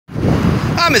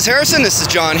Hi, Ms. Harrison. This is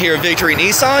John here at Victory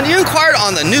Nissan. You inquired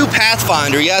on the new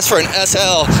Pathfinder. You asked for an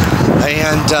SL.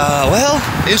 And, well,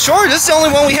 in short, this is the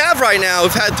only one we have right now.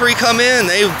 We've had 3 come in.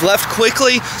 They've left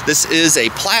quickly. This is a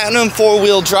Platinum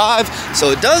 4-wheel drive.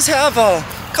 So it does have a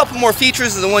couple more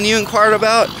features than the one you inquired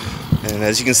about. And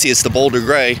as you can see, it's the Boulder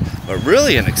Gray. But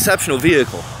really an exceptional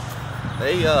vehicle.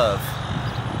 They've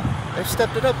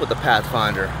stepped it up with the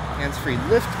Pathfinder. Hands-free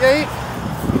liftgate.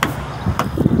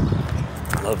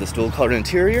 Love this dual-color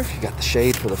interior. You got the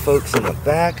shade for the folks in the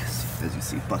back. As you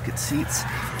see, bucket seats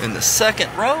in the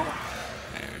second row.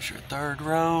 There's your third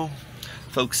row.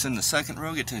 Folks in the second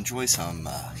row get to enjoy some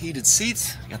heated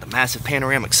seats. You got the massive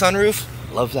panoramic sunroof.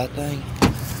 Love that thing.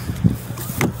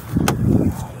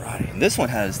 Alrighty, and this one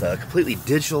has the completely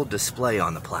digital display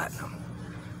on the Platinum.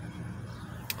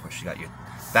 Of course, you got your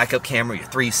backup camera, your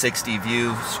 360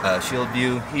 view, shield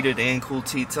view, heated and cooled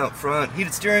seats up front,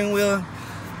 heated steering wheel,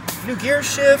 new gear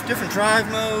shift, different drive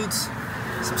modes,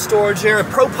 some storage area,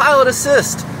 Pro Pilot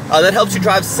Assist. That helps you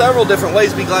drive several different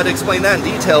ways. Be glad to explain that in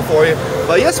detail for you.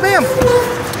 But yes, ma'am.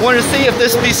 Wanted to see if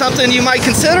this would be something you might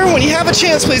consider. When you have a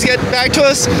chance, please get back to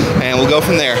us, and we'll go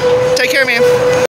from there. Take care, ma'am.